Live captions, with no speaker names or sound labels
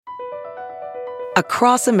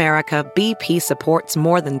Across America, BP supports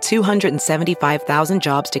more than 275,000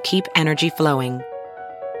 jobs to keep energy flowing.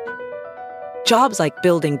 Jobs like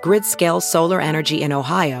building grid-scale solar energy in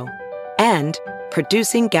Ohio and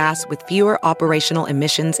producing gas with fewer operational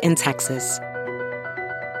emissions in Texas.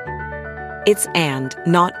 It's and,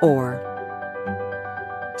 not or.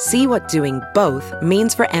 See what doing both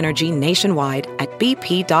means for energy nationwide at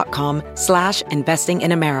bp.com/investing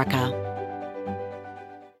in America.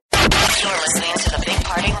 You're listening to the Big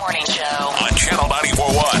Party Morning Show on Channel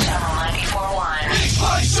 94.1. Channel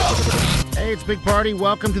 94.1. Hey, it's Big Party.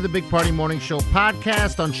 Welcome to the Big Party Morning Show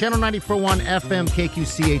podcast on Channel 94.1 FM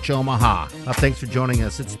KQCH Omaha. Thanks for joining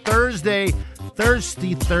us. It's Thursday,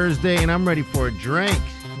 Thirsty Thursday, and I'm ready for a drink.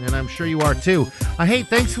 And I'm sure you are too. Hey,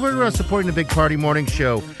 thanks for supporting the Big Party Morning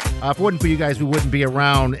Show. If it wasn't for you guys, we wouldn't be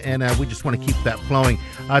around, and we just want to keep that flowing.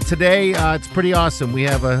 Today, it's pretty awesome. We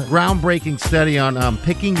have a groundbreaking study on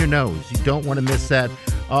picking your nose. You don't want to miss that.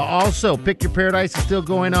 Also, Pick Your Paradise is still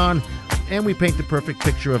going on, and we paint the perfect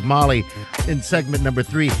picture of Molly in segment number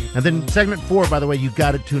 3. And then segment 4, by the way, you've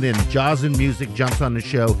got to tune in. Jaws and Music jumps on the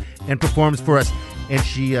show and performs for us. And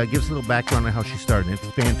she gives a little background on how she started. It's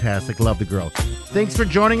fantastic. Love the girl. Thanks for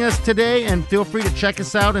joining us today, and feel free to check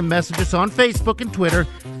us out and message us on Facebook and Twitter.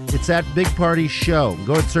 It's at Big Party Show.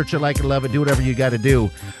 Go and search it, like it, love it, do whatever you got to do.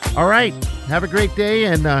 All right. Have a great day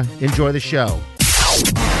and enjoy the show.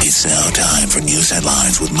 It's now time for news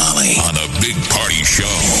headlines with Molly on the Big Party Show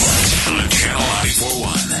on Channel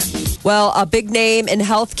 94.1. Well, a big name in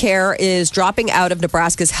healthcare is dropping out of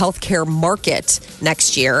Nebraska's healthcare market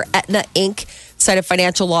next year. Aetna Inc. cited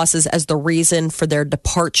financial losses as the reason for their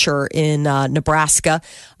departure in Nebraska.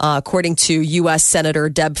 According to U.S. Senator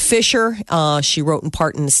Deb Fischer, she wrote in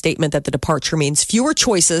part in a statement that the departure means fewer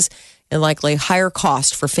choices and likely higher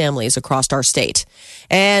cost for families across our state.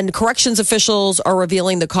 And corrections officials are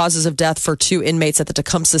revealing the causes of death for 2 inmates at the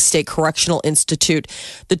Tecumseh State Correctional Institute.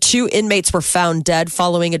 The 2 inmates were found dead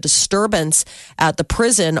following a disturbance at the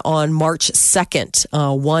prison on March 2nd.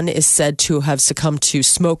 One is said to have succumbed to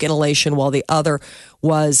smoke inhalation, while the other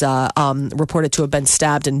was reported to have been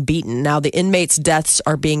stabbed and beaten. Now, the inmates' deaths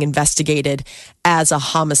are being investigated as a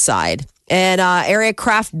homicide. And area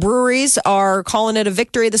craft breweries are calling it a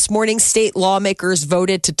victory this morning. State lawmakers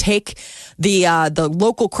voted to take the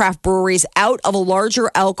local craft breweries out of a larger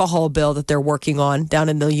alcohol bill that they're working on down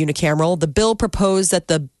in the unicameral. The bill proposed that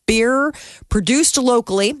the beer produced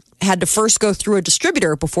locally had to first go through a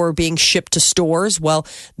distributor before being shipped to stores. Well,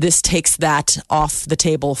 this takes that off the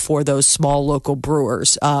table for those small local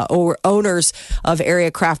brewers. Or owners of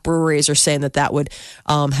area craft breweries are saying that would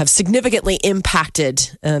have significantly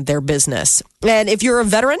impacted their business. And if you're a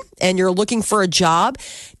veteran and you're looking for a job,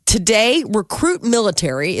 today, Recruit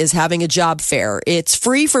Military is having a job fair. It's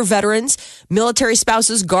free for veterans, military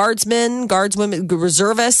spouses, guardsmen,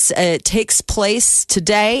 reservists. It takes place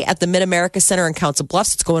today at the Mid-America Center in Council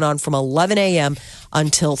Bluffs. It's going on from 11 a.m.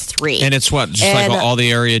 until 3. And it's what? Just like all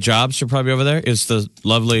the area jobs are probably over there? Is the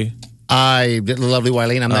lovely... the lovely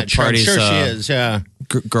Wileen. I'm not sure. I'm sure she is, yeah.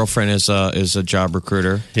 Girlfriend is a job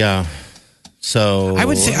recruiter. Yeah. So... I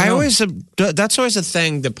would say, that's always a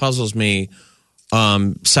thing that puzzles me.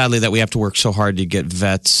 Sadly, that we have to work so hard to get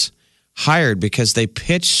vets hired because they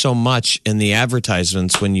pitch so much in the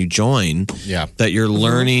advertisements when you join that you're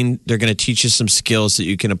learning. They're going to teach you some skills that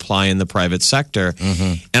you can apply in the private sector.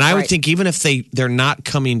 And I would think even if they're not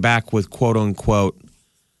coming back with quote unquote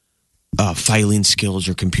filing skills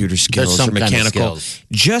or computer skills or mechanical,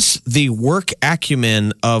 just the work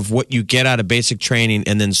acumen of what you get out of basic training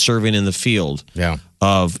and then serving in the field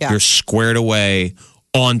you're squared away.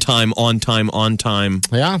 On time.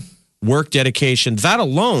 Yeah. Work dedication. That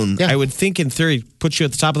alone, I would think in theory, puts you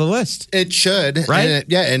at the top of the list. It should. Right?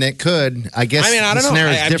 And it could. I guess I don't know.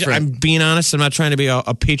 Is different. I'm being honest. I'm not trying to be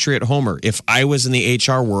a patriot homer. If I was in the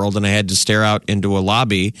HR world and I had to stare out into a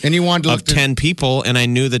lobby and you wanted to of 10 people and I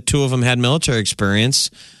knew that 2 of them had military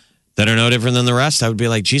experience that are no different than the rest, I would be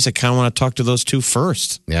like, geez, I kind of want to talk to those 2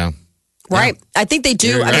 first. Yeah. Right. I think they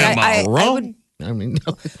do. I would...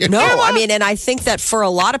 and I think that for a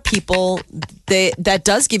lot of people, that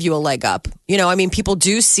does give you a leg up. People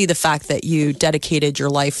do see the fact that you dedicated your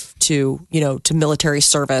life to military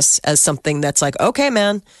service as something that's like, okay,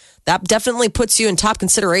 man, that definitely puts you in top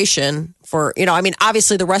consideration for,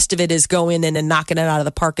 obviously the rest of it is going in and knocking it out of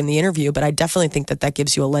the park in the interview, but I definitely think that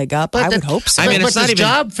gives you a leg up. I would hope so. But this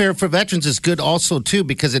job fair for veterans is good also, too,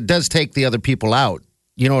 because it does take the other people out.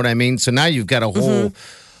 You know what I mean? So now you've got a whole...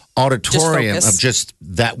 auditorium of just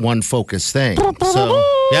that one focus thing. So,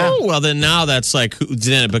 yeah. Well, then now that's like,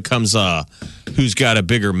 then it becomes who's got a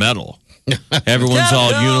bigger medal. Everyone's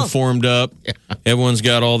all uniformed up. Everyone's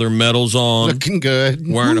got all their medals on. Looking good.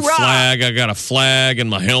 Wearing a flag. I got a flag and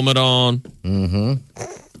my helmet on. Mm-hmm.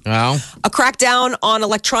 Wow. A crackdown on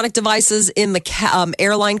electronic devices in the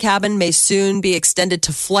airline cabin may soon be extended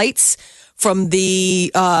to flights from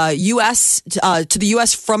the U.S. To the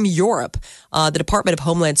U.S. from Europe. The Department of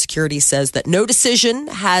Homeland Security says that no decision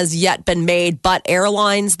has yet been made, but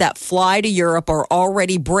airlines that fly to Europe are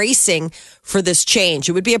already bracing for this change.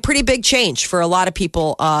 It would be a pretty big change for a lot of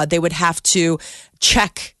people. They would have to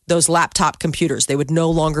check those laptop computers. They would no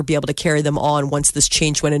longer be able to carry them on once this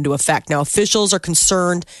change went into effect. Now, officials are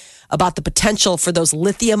concerned about the potential for those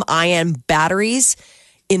lithium-ion batteries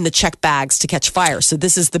in the check bags to catch fire. So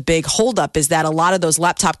this is the big holdup, is that a lot of those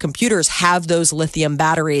laptop computers have those lithium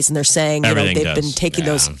batteries, and they're saying Everything they've does. been taking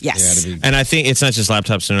those. Yes. And I think it's not just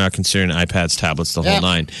laptops; they're not considering iPads, tablets, the whole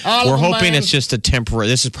nine. All We're of them, hoping man. it's just a temporary.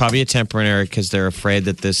 This is probably a temporary because they're afraid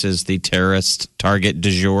that this is the terrorist target du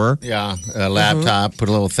jour. Yeah, a laptop, put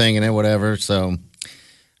a little thing in it, whatever. So,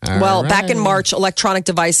 Well, back in March, electronic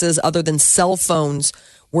devices other than cell phones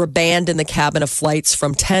were banned in the cabin of flights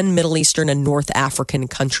from 10 Middle Eastern and North African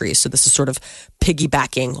countries. So this is sort of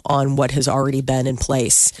piggybacking on what has already been in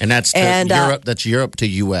place. and that's Europe. That's Europe to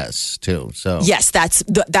U.S. too. So Yes,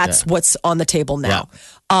 that's what's on the table now.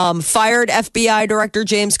 Fired FBI Director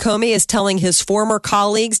James Comey is telling his former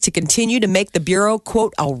colleagues to continue to make the Bureau,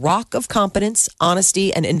 quote, a rock of competence,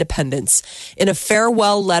 honesty, and independence. In a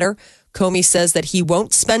farewell letter, Comey says that he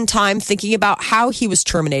won't spend time thinking about how he was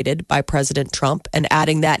terminated by President Trump, and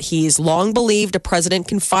adding that he's long believed a president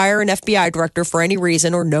can fire an FBI director for any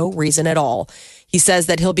reason or no reason at all. He says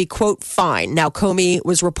that he'll be, quote, fine. Now, Comey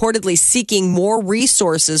was reportedly seeking more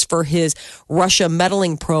resources for his Russia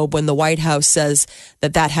meddling probe when the White House says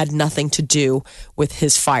that that had nothing to do with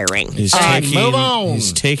his firing. He's move on.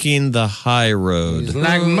 He's taking the high road.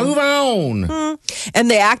 like, move on.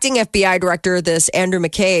 And the acting FBI director, this Andrew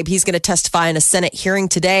McCabe, he's going to testify in a Senate hearing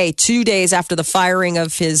today, 2 days after the firing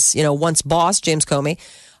of his, once boss, James Comey.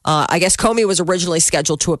 I guess Comey was originally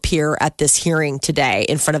scheduled to appear at this hearing today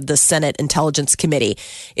in front of the Senate Intelligence Committee.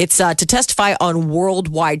 It's to testify on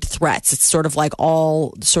worldwide threats. It's sort of like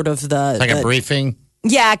all sort of the Like a briefing.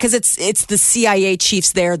 Yeah, because it's the CIA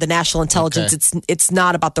chiefs there, the national intelligence. Okay. It's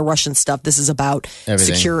not about the Russian stuff. This is about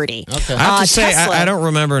Everything. security. Okay. I have to say, Tesla- I don't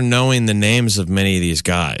remember knowing the names of many of these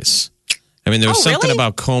guys. I mean, there was something really?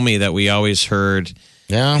 about Comey that we always heard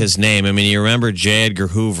his name. I mean, you remember J. Edgar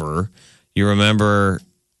Hoover. You remember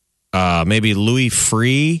maybe Louis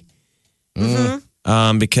Freeh.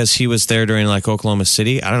 Because he was there during like Oklahoma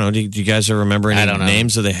City. I don't know. Do you guys remember any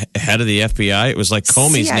names of the head of the FBI? It was like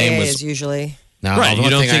Comey's CIA name was is usually. No, right. the You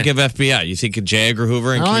one don't thing think of FBI. You think of J. Edgar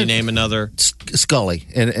Hoover, and No, can you I- name another? Scully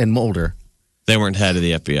and Mulder. They weren't head of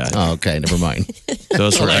the FBI. Oh, okay, never mind.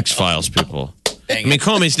 Those were X-Files people. I mean,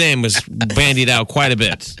 Comey's name was bandied out quite a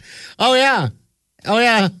bit. Oh yeah,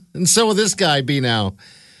 and so will this guy be now.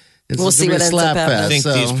 It's We'll gonna see be a what ends slap up happening. I fest,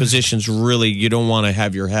 think these so- positions really, you don't want to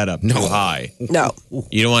have your head up too high. No.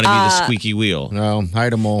 You don't want to be the squeaky wheel. No,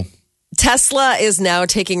 hide them all. Tesla is now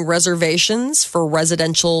taking reservations for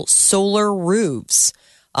residential solar roofs.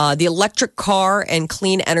 The electric car and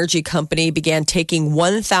clean energy company began taking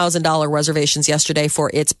 $1,000 reservations yesterday for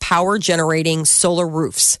its power generating solar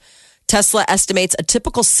roofs. Tesla estimates a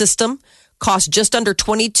typical system costs just under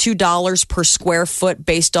 $22 per square foot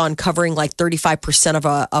based on covering like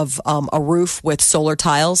 35% of a roof with solar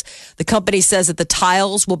tiles. The company says that the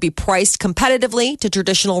tiles will be priced competitively to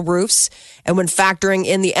traditional roofs. And when factoring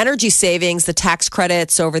in the energy savings, the tax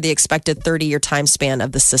credits over the expected 30-year time span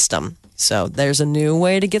of the system. So there's a new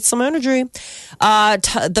way to get some energy.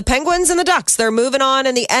 The Penguins and the Ducks, they're moving on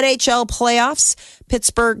in the NHL playoffs.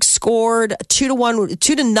 Pittsburgh scored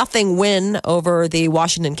 2-0 win over the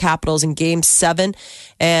Washington Capitals in Game 7.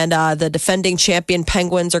 And the defending champion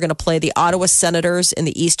Penguins are going to play the Ottawa Senators in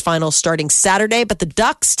the East Finals starting Saturday. But the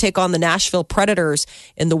Ducks take on the Nashville Predators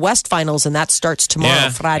in the West Finals, and that starts tomorrow,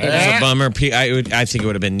 Friday It's night. a bummer. I think it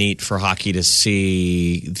would have been neat for hockey to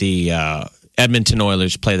see the Edmonton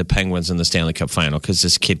Oilers play the Penguins in the Stanley Cup final because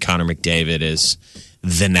this kid Connor McDavid is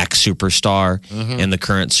the next superstar, and the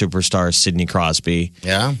current superstar is Sidney Crosby.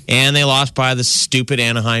 Yeah. And they lost by the stupid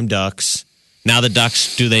Anaheim Ducks. Now the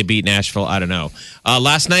Ducks, do they beat Nashville? I don't know.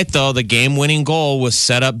 Last night, though, the game-winning goal was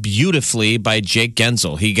set up beautifully by Jake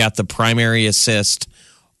Gensel. He got the primary assist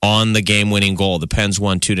on the game-winning goal. The Pens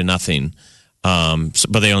won 2-0.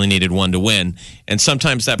 But they only needed one to win. And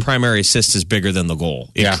sometimes that primary assist is bigger than the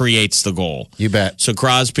goal. It creates the goal. You bet. So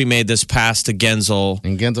Crosby made this pass to Gensel.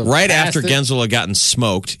 And Gensel right passed after it. Gensel had gotten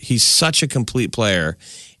smoked. He's such a complete player.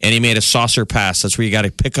 and he made a saucer pass. That's where you got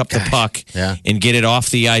to pick up the puck and get it off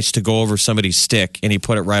the ice to go over somebody's stick, and he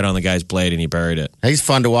put it right on the guy's blade, and he buried it. He's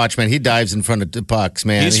fun to watch, man. He dives in front of the pucks,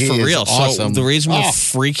 man. He's for real. Awesome. So the reason we're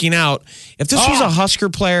freaking out, if this was a Husker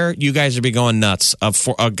player, you guys would be going nuts.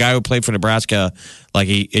 A guy who played for Nebraska like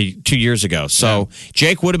 2 years ago. So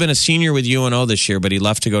Jake would have been a senior with UNO this year, but he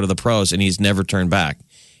left to go to the pros, and he's never turned back.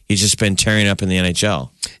 He's just been tearing up in the NHL.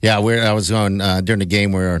 Yeah, I was on during the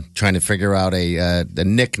game. We were trying to figure out a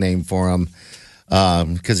nickname for him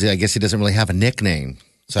because I guess he doesn't really have a nickname.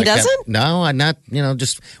 So He doesn't? No, I'm not.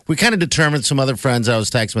 Just we kind of determined. Some other friends I was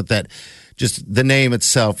texting with that just the name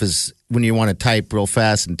itself is when you want to type real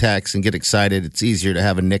fast and text and get excited. It's easier to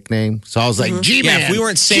have a nickname. So I was like, G-Man. Yeah, if we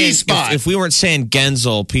weren't saying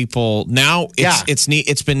Genzel, people now it's neat.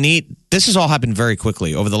 It's been neat. This has all happened very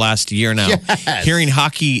quickly over the last year now. Yes. Hearing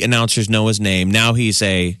hockey announcers know his name. Now he's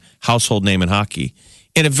a household name in hockey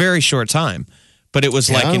in a very short time. But it was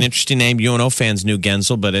like an interesting name. UNO fans knew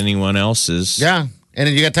Genzel, but anyone else's. Yeah. And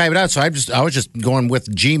then you got to type it out. So I was just going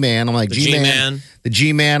with G-Man. I'm like, G-Man. The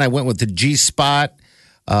G-Man. I went with the G-Spot.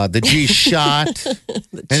 The G shot,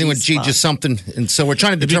 and with G just something, and so we're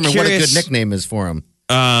trying to determine what a good nickname is for him.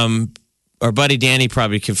 Our buddy Danny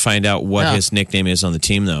probably could find out what his nickname is on the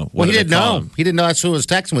team, though. What he didn't know. He didn't know. That's who I was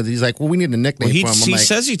texting with. He's like, "Well, we need a nickname for him." He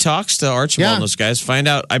says he talks to Archibald and those guys. Find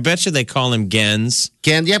out. I bet you they call him Gens.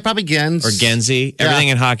 Yeah, probably Gens or Genzy. Yeah. Everything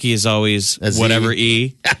in hockey is always whatever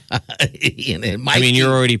E. I mean,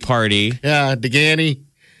 you're already party. Yeah, DeGanny.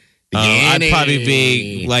 I'd probably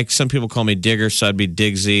be like some people call me Digger, so I'd be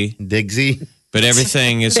Diggsy. But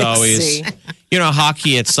everything is always,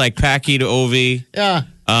 hockey. It's like Packy to Ovi. Yeah.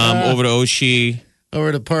 Over to Oshie.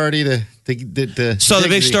 Over to Party to So the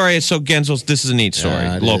big story is Genzel's. This is a neat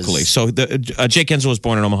story locally. So Jake Genzel was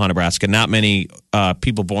born in Omaha, Nebraska. Not many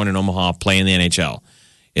people born in Omaha play in the NHL.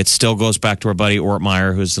 It still goes back to our buddy Ort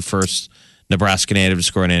Meyer, who's the first Nebraska native to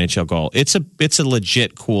score an NHL goal. It's a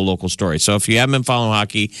legit cool local story. So if you haven't been following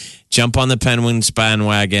hockey, jump on the Penguins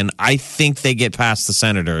bandwagon. I think they get past the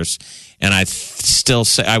Senators, and I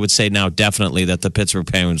would say now definitely that the Pittsburgh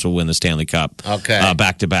Penguins will win the Stanley Cup. Okay,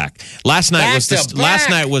 back to back. Last night was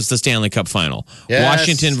the Stanley Cup final. Yes.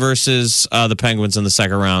 Washington versus the Penguins in the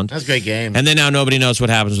second round. That's a great game. And then now nobody knows what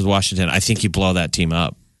happens with Washington. I think you blow that team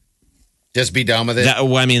up. Just be done with it.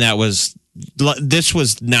 This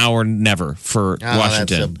was now or never for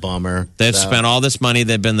Washington. That's a bummer. They've spent all this money.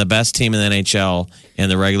 They've been the best team in the NHL in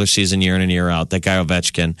the regular season year in and year out. That guy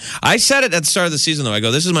Ovechkin. I said it at the start of the season, though. I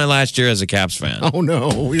go, this is my last year as a Caps fan. Oh,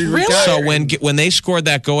 no. Really? So when they scored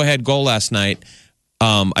that go-ahead goal last night,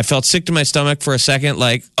 I felt sick to my stomach for a second,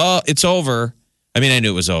 like, oh, it's over. I mean, I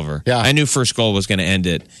knew it was over. Yeah. I knew first goal was going to end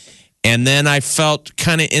it. And then I felt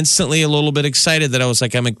kind of instantly a little bit excited that I was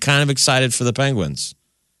like, I'm kind of excited for the Penguins.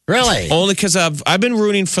 Really? Only because I've been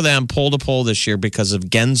rooting for them pole to pole this year because of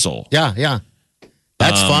Genzel. Yeah.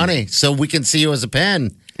 That's funny. So we can see you as a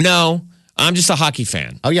Pen. No, I'm just a hockey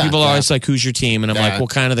fan. Oh, yeah. People are always like, who's your team? And I'm like, well,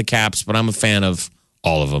 kind of the Caps, but I'm a fan of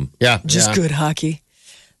all of them. Yeah. Just good hockey.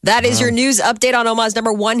 That is your news update on Omaha's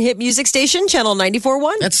 #1 hit music station, Channel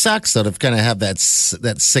 94.1. That sucks, though, to kind of have that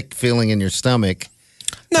sick feeling in your stomach.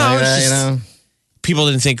 No, it's just, people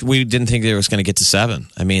didn't think they was going to get to 7.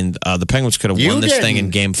 I mean, the Penguins could have won this thing in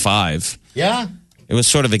Game 5. Yeah, it was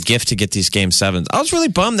sort of a gift to get these Game 7s. I was really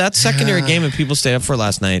bummed that secondary game that people stayed up for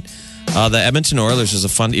last night. The Edmonton Oilers is a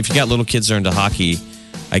fun. If you got little kids that are into hockey,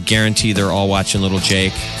 I guarantee they're all watching Little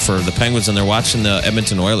Jake for the Penguins, and they're watching the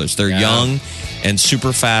Edmonton Oilers. They're young and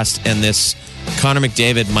super fast, and this Connor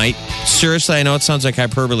McDavid might seriously. I know it sounds like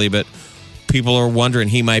hyperbole, but people are wondering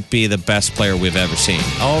he might be the best player we've ever seen.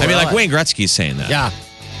 Oh, I mean, like Wayne Gretzky's saying that. Yeah.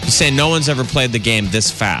 He's saying no one's ever played the game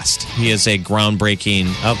this fast. He is a groundbreaking,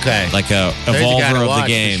 like a evolver of the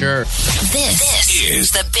game. Sure. This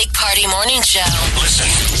is the Big Party Morning Show. Listen.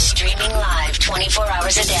 Streaming live 24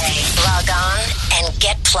 hours a day. Log on and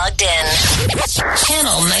get plugged in.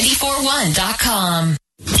 Channel941.com.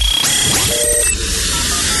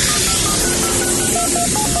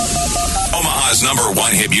 Omaha's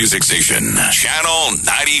 #1 hit music station, Channel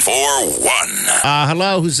 94.1.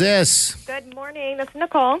 Hello, who's this? Good morning. This is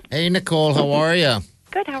Nicole. Hey, Nicole, how are you?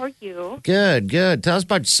 Good. How are you? Good. Tell us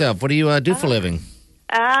about yourself. What do you do for a living?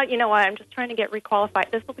 You know what? I'm just trying to get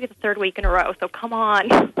requalified. This will be the 3rd week in a row, so come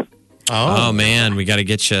on. Oh man, we got to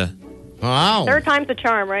get you. Wow. 3rd time's a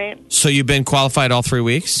charm, right? So you've been qualified all 3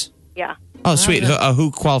 weeks? Yeah. Oh, sweet.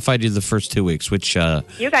 Who qualified you the first 2 weeks? Which?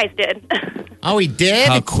 You guys did. Oh, he did?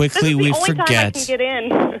 How quickly we this is the only forget. time I can get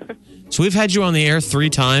in. So we've had you on the air 3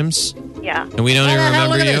 times? Yeah. And we don't even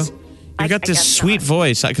remember you? You've got I this guess sweet not.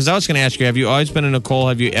 voice. Because I was going to ask you, have you always been a Nicole?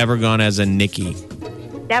 Have you ever gone as a Nikki?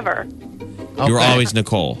 Never. You were Okay. always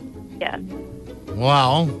Nicole. Yes.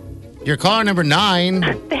 Wow. You're caller number 9.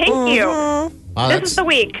 Thank you. Wow, This is the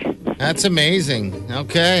week. that's amazing.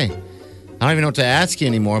 Okay. I don't even know what to ask you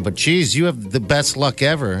anymore, but geez, you have the best luck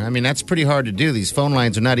ever. I mean, that's pretty hard to do. These phone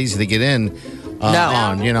lines are not easy to get in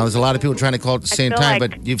on. You know, there's a lot of people trying to call at the same feel time,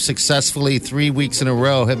 like- but you've successfully 3 weeks in a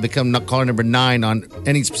row have become caller number 9 on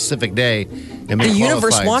any specific day. And The been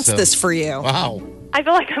universe qualified, wants so- this for you. Wow. I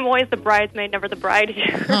feel like I'm always the bridesmaid, never the bride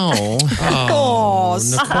here. Oh, Oh,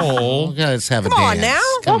 Nicole. let's have a Come on dance. now.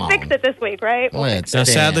 Come We'll on. fix it this week, right? Let's Now,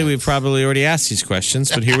 sadly, dance. we've probably already asked these questions,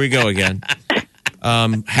 but here we go again.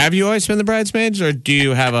 Have you always been the bridesmaids, or do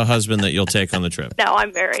you have a husband that you'll take on the trip? No,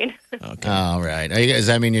 I'm married. All right. Does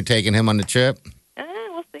that mean you're taking him on the trip?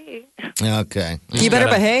 We'll see. Okay. You better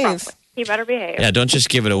behave. He better behave. Yeah, don't just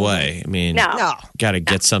give it away. I mean, No. got to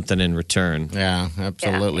get something in return. Yeah,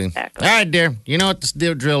 absolutely. Yeah, exactly. All right, dear. You know what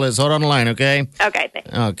the drill is. Hold on the line, okay? Okay, thanks.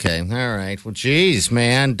 Okay. All right. Well, geez,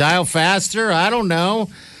 man. Dial faster. I don't know.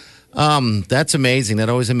 That's amazing. That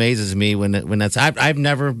always amazes me when that's. I've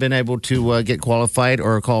never been able to get qualified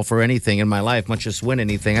or call for anything in my life, much as win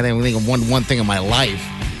anything. I think of one thing in my life.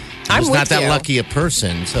 I'm just with not that you. lucky a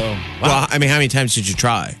person. So, Well, I mean, how many times did you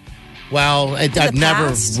try? well, I've never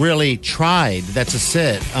past? really tried. That's just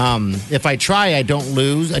it. If I try, I don't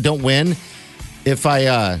lose. I don't win. If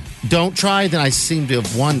I don't try, then I seem to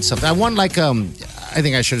have won something. I won like I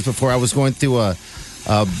think I shared this before. I was going through a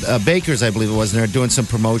Baker's, I believe it was, and they're doing some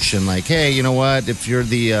promotion. Like, hey, you know what? If you're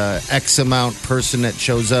the X amount person that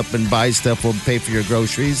shows up and buys stuff, we'll pay for your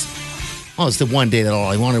groceries. Oh, it's the one day that all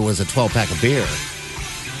I wanted was a 12-pack of beer.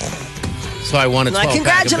 So I won a 12-pack Like, of beer.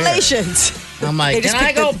 congratulations. I'm like, They just can I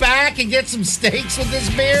picked go the- back and get some steaks with this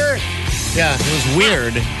beer? Yeah, it was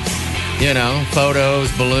weird. You know,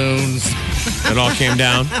 photos, balloons. It all came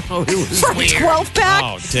down. Oh, it was For a weird. 12-pack,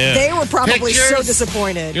 Oh, dude. they were probably so Pictures.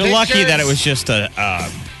 disappointed. You're lucky that it Pictures. was just a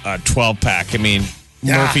 12-pack. I mean,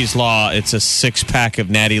 Yeah. Murphy's Law, it's a 6-pack of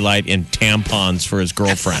Natty Light and tampons for his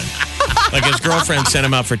girlfriend. Like, his girlfriend sent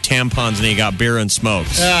him out for tampons, and he got beer and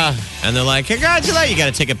smokes. Yeah. And they're like, congratulations. You got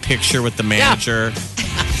to take a picture with the manager.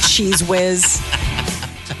 Cheese whiz.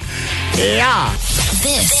 Yeah.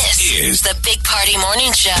 This is the Big Party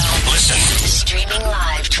Morning Show. Listen. Streaming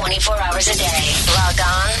live 24 hours a day. Log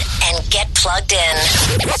on and get plugged in.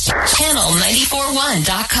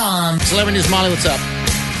 Channel941.com. Celebrity News, Molly, what's up?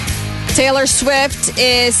 Taylor Swift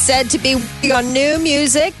is said to be working on new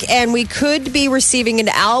music, and we could be receiving an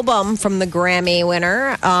album from the Grammy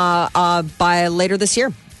winner by later this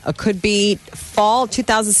year. Could be fall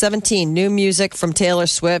 2017. New music from Taylor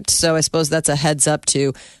Swift. So I suppose that's a heads up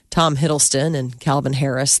to Tom Hiddleston and Calvin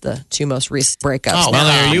Harris, the two most recent breakups. Oh,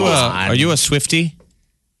 Molly, come on. are you a Swiftie?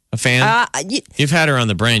 A fan? You've had her on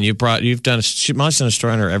the brain. Molly's done a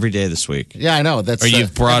story on her every day this week. Yeah, I know. That's Or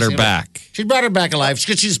you've brought her I've seen back. She brought her back alive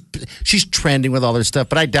because she's trending with all her stuff,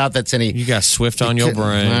 but I doubt that's any. You got Swift on your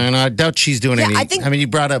brain. I doubt she's doing any. I think- you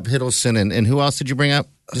brought up Hiddleston and who else did you bring up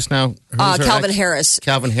just now? Who's her Calvin ex? Harris.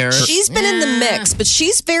 Calvin Harris. She's been in the mix, but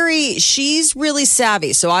she's really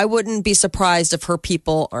savvy. So I wouldn't be surprised if her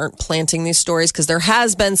people aren't planting these stories because there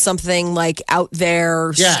has been something like out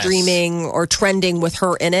there Yes. streaming or trending with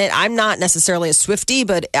her in it. I'm not necessarily a Swiftie,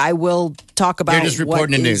 but I will talk about You're just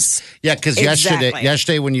reporting the what news. is- Yeah, because Exactly.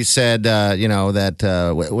 yesterday when you said, that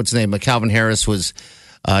what's his name, Calvin Harris was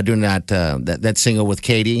doing that single with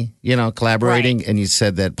Katie, collaborating, Right. and you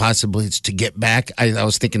said that possibly it's to get back. I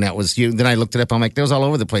was thinking that was you. Then I looked it up. I'm like, that was all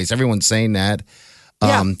over the place. Everyone's saying that.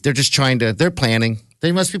 Yeah. They're just they're planning.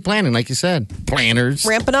 They must be planning, like you said. Planners.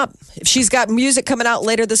 ramping up. If she's got music coming out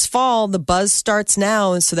later this fall, the buzz starts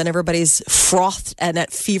now. And so then everybody's frothed and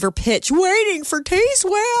at fever pitch, waiting for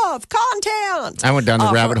T-Swift content. I went down the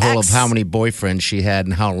her rabbit hole of ex. how many boyfriends she had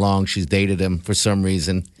and how long she's dated him for some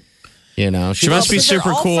reason. She must be because they're super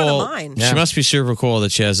all front of cool. mind. She must be super cool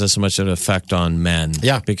that she has this much of an effect on men.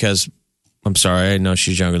 Yeah. Because I'm sorry, I know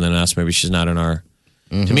she's younger than us. Maybe she's not in our.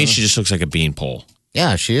 To me, she just looks like a beanpole,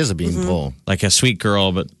 Yeah, she is a beanpole. like a sweet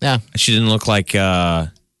girl, but Yeah. she didn't look like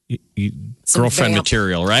girlfriend vamp.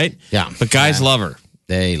 material, right? Yeah. But guys love her.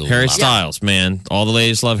 They Harry love Styles, man. All the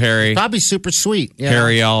ladies love Harry. Probably super sweet. Yeah.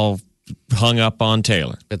 Harry all hung up on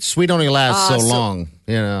Taylor. But sweet only lasts so long,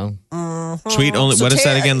 Sweet only. So What is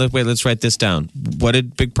that Taylor- again? Wait, let's write this down. What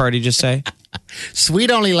did Big Party just say?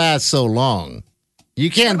 Sweet only lasts so long. You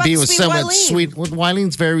can't What be about with Sweet someone Wileen? sweet. Well,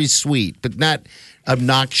 Wileen's very sweet, but not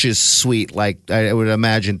obnoxious sweet like I would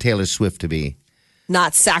imagine Taylor Swift to be.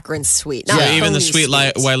 Not saccharine sweet. Not So even the phony sweet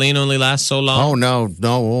Wileen only lasts so long.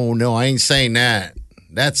 Oh no! I ain't saying that.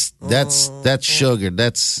 That's sugar.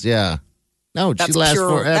 That's No, That's she lasts pure.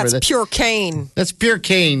 forever. That's pure cane. That's pure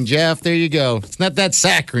cane, Jeff. There you go. It's not that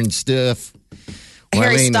saccharine stuff.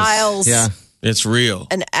 Harry Marlene is- Styles, yeah. It's real.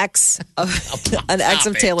 an ex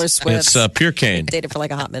of Taylor Swift, It's pure cane. dated for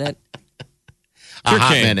like a hot minute. Pure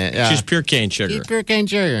hot cane. minute, yeah. She's pure cane sugar. Eat pure cane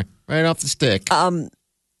sugar right off the stick.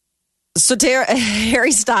 So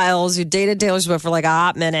Harry Styles, who dated Taylor Swift for like a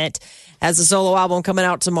hot minute, has a solo album coming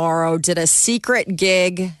out tomorrow, did a secret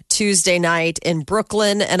gig Tuesday night in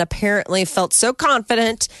Brooklyn, and apparently felt so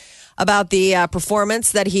confident about the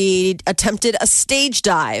performance that he attempted a stage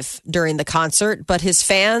dive during the concert, but his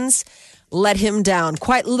fans let him down.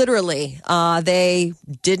 Quite literally, they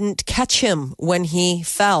didn't catch him when he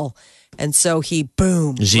fell. And so he,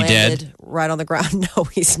 boom, Is he landed dead? right on the ground. No,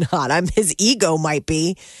 he's not. His ego might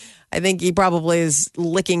be. I think he probably is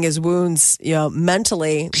licking his wounds,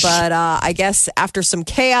 mentally. But I guess after some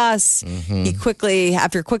chaos,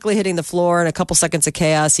 after quickly hitting the floor and a couple seconds of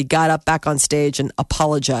chaos, he got up back on stage and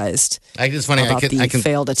apologized. It's funny. about the I can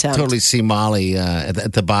failed attempt. totally see Molly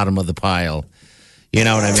at the bottom of the pile. You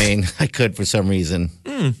know what I mean? I could for some reason.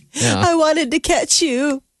 Yeah. I wanted to catch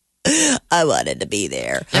you. I wanted to be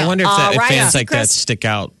there. I wonder if Ryan fans like that Seacrest- stick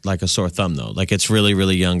out like a sore thumb, though. Like it's really,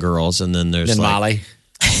 really young girls, and then there's Then like, Molly.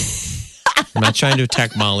 I'm not trying to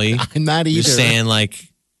attack Molly. I'm not either. Just saying, like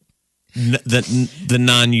the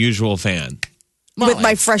non-usual fan. With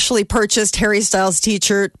my freshly purchased Harry Styles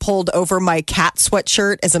t-shirt pulled over my cat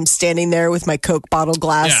sweatshirt as I'm standing there with my Coke bottle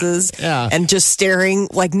glasses Yeah. and just staring,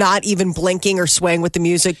 like not even blinking or swaying with the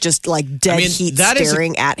music, just like dead heat that is a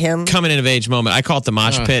staring at him. Coming of age moment. I call it the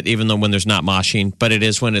mosh pit, even though when there's not moshing, but it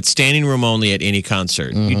is when it's standing room only at any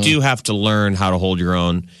concert. You do have to learn how to hold your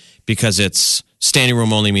own because it's standing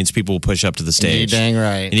room only means people will push up to the stage. You're dang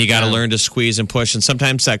right. And you got to learn to squeeze and push. And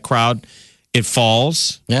sometimes that crowd, it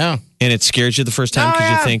falls. Yeah. And it scares you the first time because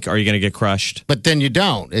you think, are you going to get crushed? But then you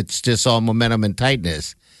don't. It's just all momentum and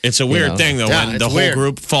tightness. It's a weird know. thing, though, Yeah, when it's the whole weird.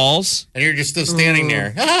 group falls. And you're just still standing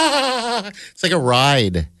there. It's like a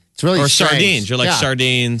ride. It's really Or strange. sardines. You're like Yeah.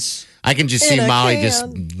 sardines. I can just see In a Molly can. just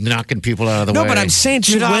knocking people out of the way. No, but I'm saying,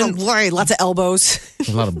 Get out of when, the way. Lots of elbows.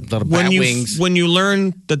 a lot of bat when wings. when you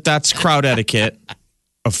learn that that's crowd etiquette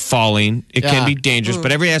of falling, it can Yeah. be dangerous,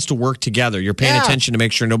 but everybody has to work together. You're paying Yeah. attention to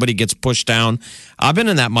make sure nobody gets pushed down. I've been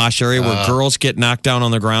in that mosh area where girls get knocked down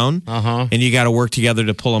on the ground, and you got to work together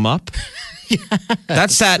to pull them up.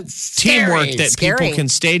 That's that teamwork that Scary. people can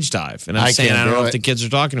stage dive. And I'm I saying, can't I don't do know if it. the kids are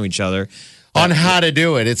talking to each other. On how to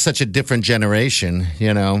do it. It's such a different generation,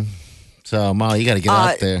 you know. So, Molly, you got to get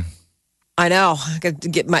out there. I know. I got to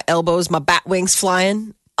get my elbows, my bat wings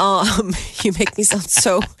flying. You make me sound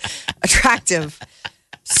so attractive.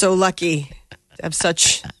 So lucky to have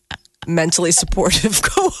such mentally supportive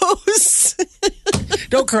co-hosts.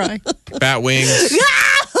 Don't cry. Bat wings.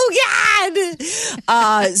 Oh,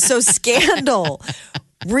 God. So Scandal.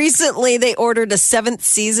 Recently, they ordered a 7th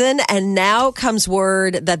season, and now comes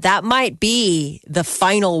word that might be the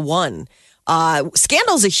final one.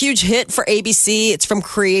 Scandal's a huge hit for ABC. It's from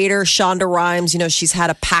creator Shonda Rhimes. You know, she's had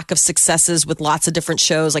a pack of successes with lots of different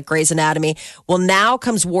shows like Grey's Anatomy. Well, now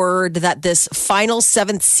comes word that this final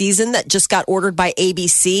 7th season that just got ordered by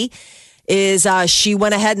ABC is she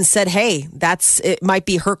went ahead and said, hey, it might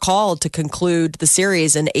be her call to conclude the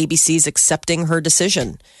series, and ABC's accepting her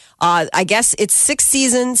decision. I guess it's 6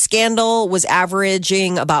 seasons. Scandal was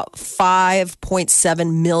averaging about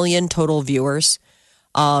 5.7 million total viewers.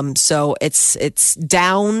 So it's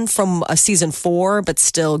down from a season 4, but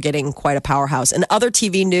still getting quite a powerhouse. In other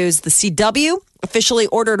TV news, the CW officially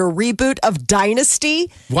ordered a reboot of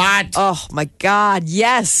Dynasty. What? Oh my God.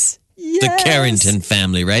 Yes. The Carrington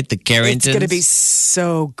family, right? The Carringtons. It's going to be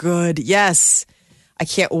so good. Yes. I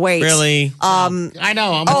can't wait. Really? I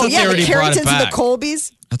know. Oh, they yeah. The already brought it Carringtons and the back.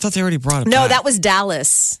 Colbys. I thought they already brought it No, back. that was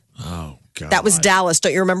Dallas. Oh, God. That was Dallas.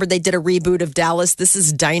 Don't you remember they did a reboot of Dallas? This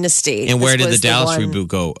is Dynasty. And where This did the was Dallas one- reboot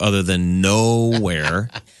go other than nowhere?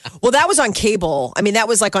 Well, that was on cable. I mean, that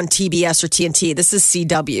was like on TBS or TNT. This is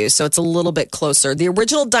CW, so it's a little bit closer. The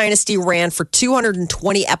original Dynasty ran for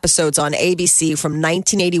 220 episodes on ABC from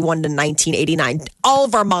 1981 to 1989. All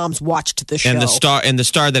of our moms watched the show. And the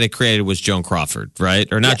star that it created was Joan Crawford, right?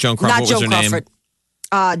 Or not Joan Crawford. Not What Joan was her Crawford.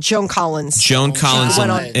 Joan Collins. name? Joan Collins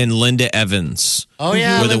went on- and Linda Evans. Oh,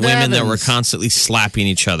 yeah. Were the Linda women that were Evans. constantly slapping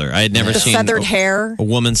each other. I had never The seen feathered hair. a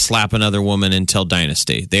woman slap another woman until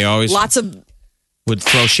Dynasty. They always Lots of would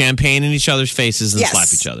throw champagne in each other's faces and Yes. slap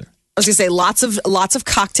each other. I was gonna say lots of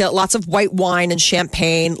cocktail, lots of white wine and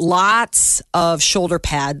champagne, lots of shoulder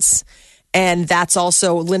pads, and that's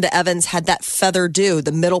also Linda Evans had that feather do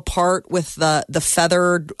the middle part with the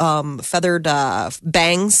feathered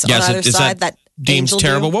bangs on either is side. That deems angel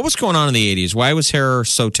terrible. do. What was going on in the 80s? Why was hair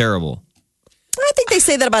so terrible? I think they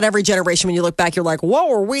say that about every generation. When you look back, you're like, what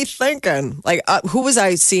were we thinking? Like, who was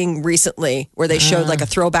I seeing recently where they showed like a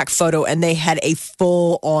throwback photo and they had a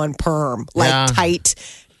full-on perm, like tight.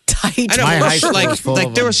 I know,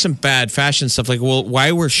 like there was some bad fashion stuff. Like, well,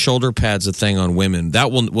 why were shoulder pads a thing on women?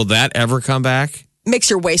 Will that ever come back? Makes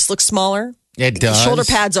your waist look smaller. It does. Shoulder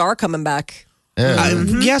pads are coming back.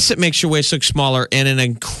 Yes, it makes your waist look smaller, and in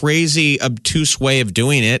a crazy, obtuse way of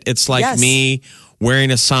doing it, it's like me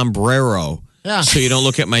wearing a sombrero so you don't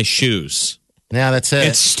look at my shoes. Yeah, that's it.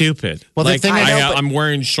 It's stupid. Well, like, I'm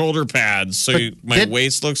wearing shoulder pads, so my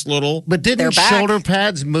waist looks little. But didn't shoulder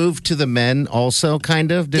pads move to the men also,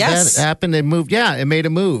 kind of? Did that happen? It moved. Yeah, it made a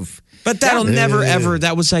move. But that'll never, ever,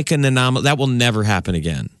 that was like an anomaly. That will never happen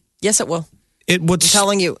again. Yes, it will. I'm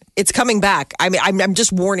telling you, it's coming back. I mean, I'm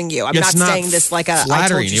just warning you. I'm not saying this like a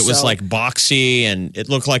flattering. I told you it was so. like boxy, and it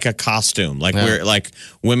looked like a costume. Like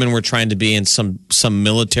women were trying to be in some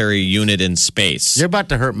military unit in space. You're about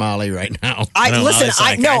to hurt Molly right now. I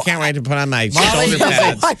can't wait to put on my shoulder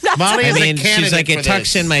pads. Molly is a candidate. She's like, it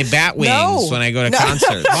tucks in my bat wings when I go to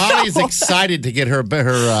concerts. Molly's excited to get her.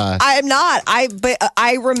 I'm not.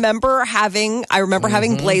 I remember having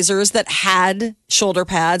blazers that had shoulder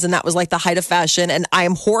pads, and that was like the height of fashion, and I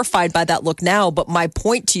am horrified by that look now. But my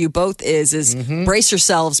point to you both is brace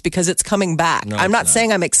yourselves, because it's coming back. No, I'm not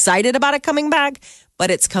saying I'm excited about it coming back,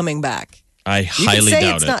 but it's coming back. I highly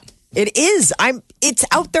doubt it. It is. It's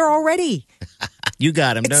out there already. You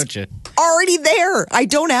got them, don't you? Already there. I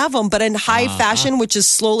don't have them, but in high fashion, which is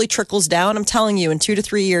slowly trickles down, I'm telling you, in 2 to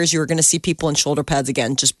 3 years, you're going to see people in shoulder pads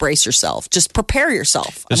again. Just brace yourself. Just prepare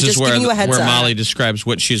yourself. This is where Molly describes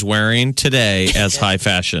what she's wearing today as high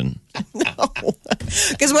fashion. No,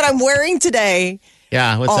 because what I'm wearing today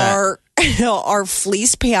are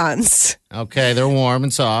fleece pants. Okay, they're warm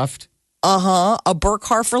and soft. A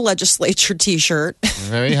Burkhardt Legislature T-shirt.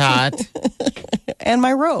 Very hot. And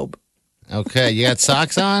my robe. Okay, you got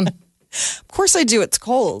socks on? Of course I do. It's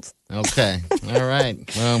cold. Okay, all right.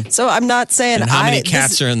 Well, so I'm not saying. And how many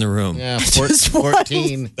cats are in the room? Yeah,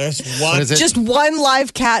 14. There's one. Just one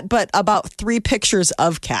live cat, but about 3 pictures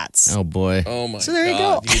of cats. Oh boy. Oh my God. So there you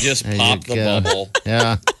go. You just popped the bubble.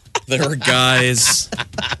 Yeah. There were guys.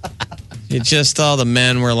 All the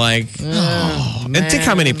men were like, and think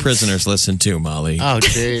how many prisoners listen to, Molly. Oh,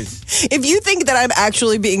 jeez. If you think that I'm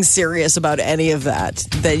actually being serious about any of that,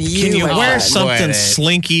 then Can you wear something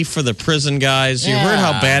slinky for the prison guys? You heard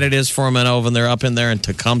how bad it is for them when they're up in there in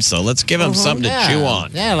Tecumseh. Let's give them something to chew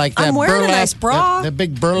on. Yeah, like that I'm wearing a nice bra. That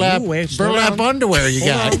big burlap underwear you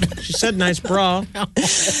got. She said nice bra.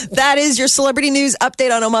 That is your celebrity news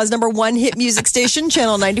update on Omaha's #1 hit music station,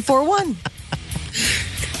 Channel 94.1.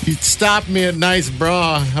 You stopped me at nice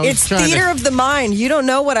bra. It's theater of the mind. You don't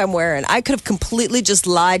know what I'm wearing. I could have completely just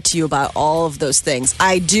lied to you about all of those things.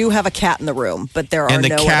 I do have a cat in the room, but there are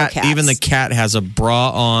no other cats. Even the cat has a bra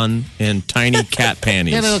on and tiny cat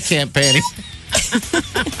panties. Yeah, little cat panties.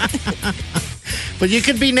 But you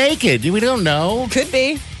could be naked. We don't know. Could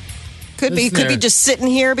be. Could be just sitting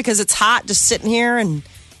here because it's hot, just sitting here and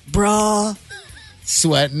bra.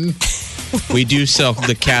 Sweating. We do sell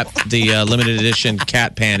the limited edition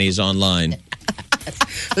cat panties online.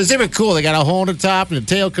 It's even cool. They got a hole in the top and the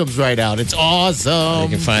tail comes right out. It's awesome. You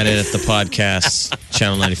can find it at the podcast,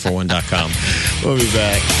 channel941.com. We'll be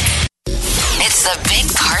back. It's the Big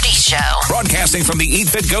Party Show. Broadcasting from the Eat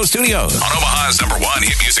Fit Go studios on Omaha's #1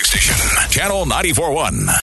 hit music station, Channel 94.1.